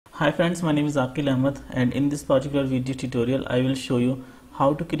Hi friends, my name is Aqil Ahmed, and in this particular video tutorial I will show you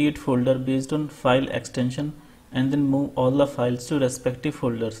how to create folder based on file extension and then move all the files to respective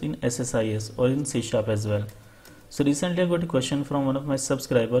folders in SSIS or in C# as well. So recently I got a question from one of my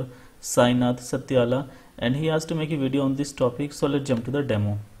subscriber, Sainath Satyala, and he asked to make a video on this topic, so let's jump to the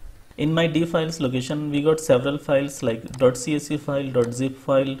demo. In my D files location we got several files like .csv file, .zip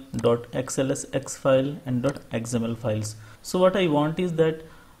file, .xlsx file and .xml files. So what I want is that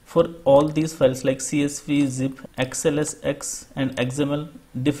for all these files like CSV, zip, xlsx and xml,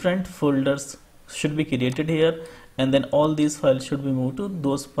 different folders should be created here, and then all these files should be moved to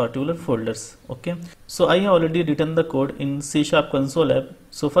those particular folders. Okay, so I have already written the code in C# console app.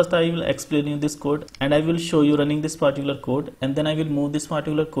 So first I will explain you this code and I will show you running this particular code, and then I will move this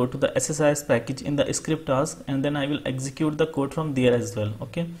particular code to the SSIS package in the script task, and then I will execute the code from there as well.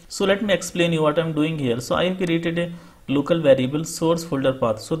 Okay, so let me explain you what I'm doing here. So I have created a local variable source folder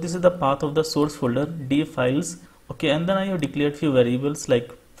path. So this is the path of the source folder D files. Okay, and then I have declared few variables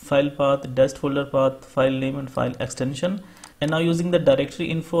like file path, dest folder path, file name and file extension. And now using the directory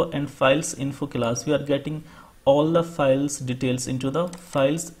info and files info class, we are getting all the files details into the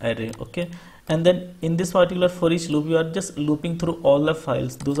files array. Okay, and then in this particular for each loop we are just looping through all the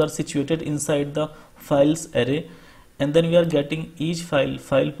files. Those are situated inside the files array, and then we are getting each file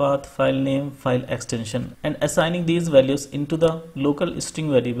path, file name, file extension, and assigning these values into the local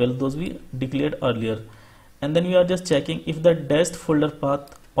string variable those we declared earlier. And then we are just checking if the dest folder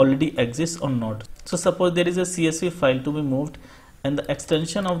path already exists or not. So suppose there is a CSV file to be moved and the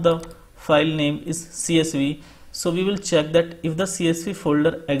extension of the file name is CSV, so we will check that if the CSV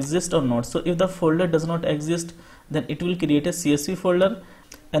folder exists or not. So if the folder does not exist, then it will create a CSV folder,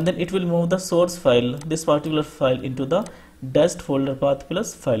 and then it will move the source file, this particular file, into the dest folder path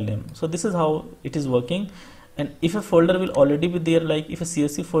plus file name. So this is how it is working. And if a folder will already be there, like if a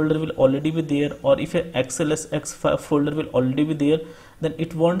CSV folder will already be there, or if a XLSX folder will already be there, then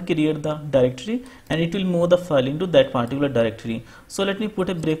it won't create the directory and it will move the file into that particular directory. So let me put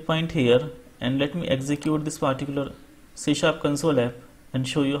a breakpoint here and let me execute this particular C# console app and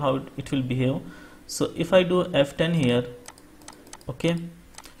show you how it will behave. So if I do F10 here, okay,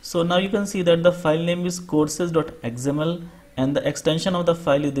 so now you can see that the file name is courses.xml and the extension of the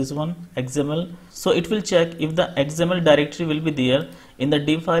file is this one, XML. So it will check if the XML directory will be there in the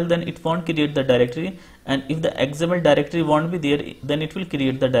D file, then it won't create the directory, and if the XML directory won't be there, then it will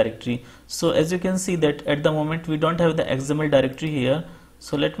create the directory. So as you can see that at the moment we don't have the XML directory here.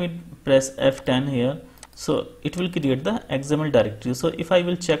 So let me press F10 here, so it will create the XML directory. So if I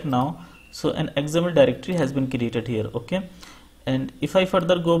will check now, so an XML directory has been created here. Okay, and if I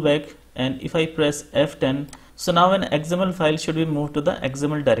further go back and if I press F10, so now an XML file should be moved to the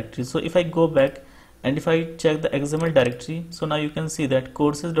XML directory. So if I go back and if I check the XML directory, so now you can see that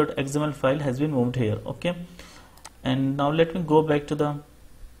courses.xml file has been moved here. Okay, and now let me go back to the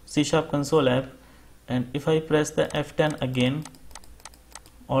C# console app, and if I press the F10 again,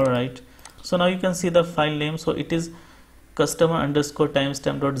 alright, so now you can see the file name. So it is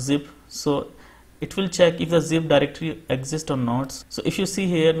customer_timestamp.zip. So it will check if the zip directory exists or not. So if you see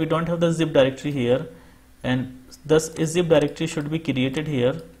here, we don't have the zip directory here, and thus a zip directory should be created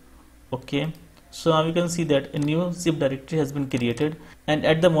here. Okay, so now you can see that a new zip directory has been created, and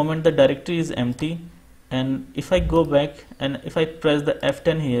at the moment the directory is empty. And if I go back and if I press the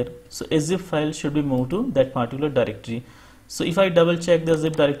F10 here, so a zip file should be moved to that particular directory. So if I double check the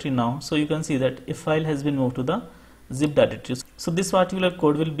zip directory now, so you can see that a file has been moved to the zip directory. So this particular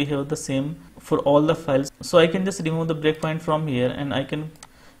code will behave the same for all the files. So I can just remove the breakpoint from here and I can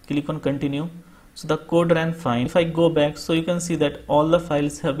click on continue. So the code ran fine. If I go back, so you can see that all the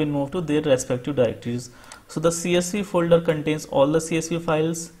files have been moved to their respective directories. So the CSV folder contains all the CSV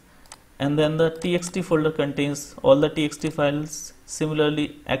files, and then the TXT folder contains all the TXT files.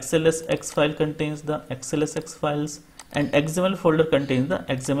 Similarly, XLSX file contains the XLSX files, and XML folder contains the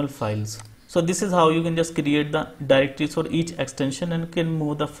XML files. So this is how you can just create the directories for each extension and can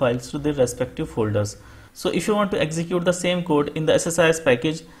move the files to their respective folders. So if you want to execute the same code in the SSIS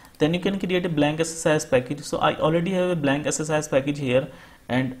package, then you can create a blank SSIS package. So I already have a blank SSIS package here,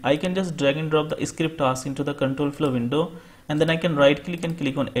 and I can just drag and drop the script task into the control flow window, and then I can right click and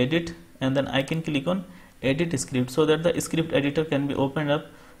click on edit, and then I can click on edit script, so that the script editor can be opened up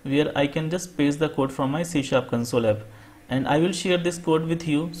where I can just paste the code from my C# console app. And I will share this code with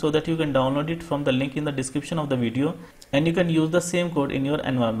you so that you can download it from the link in the description of the video, and you can use the same code in your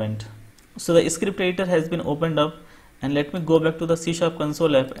environment. So the script editor has been opened up, and let me go back to the C#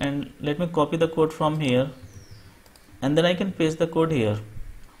 console app and let me copy the code from here, and then I can paste the code here.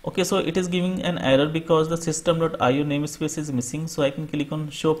 Okay, so it is giving an error because the system.io namespace is missing. So I can click on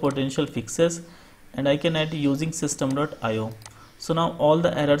show potential fixes and I can add using system.io. So now all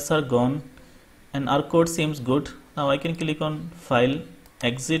the errors are gone and our code seems good. Now I can click on file,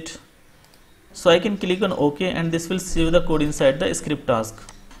 exit. So I can click on OK and this will save the code inside the script task.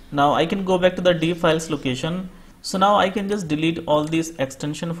 Now I can go back to the D files location. So now I can just delete all these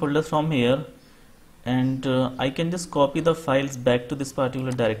extension folders from here, and I can just copy the files back to this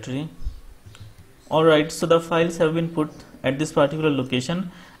particular directory. Alright, so the files have been put at this particular location,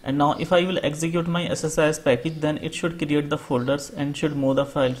 and now if I will execute my SSIS package, then it should create the folders and should move the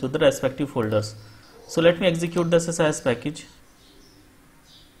files to the respective folders. So let me execute the SSIS package.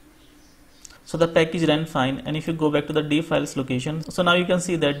 So the package ran fine, and if you go back to the D files location, so now you can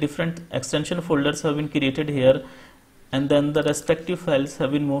see that different extension folders have been created here, and then the respective files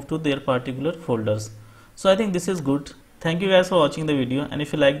have been moved to their particular folders. So I think this is good. Thank you guys for watching the video, and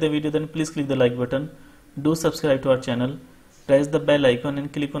if you like the video, then please click the like button. Do subscribe to our channel, press the bell icon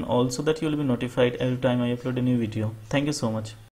and click on all so that you will be notified every time I upload a new video. Thank you so much.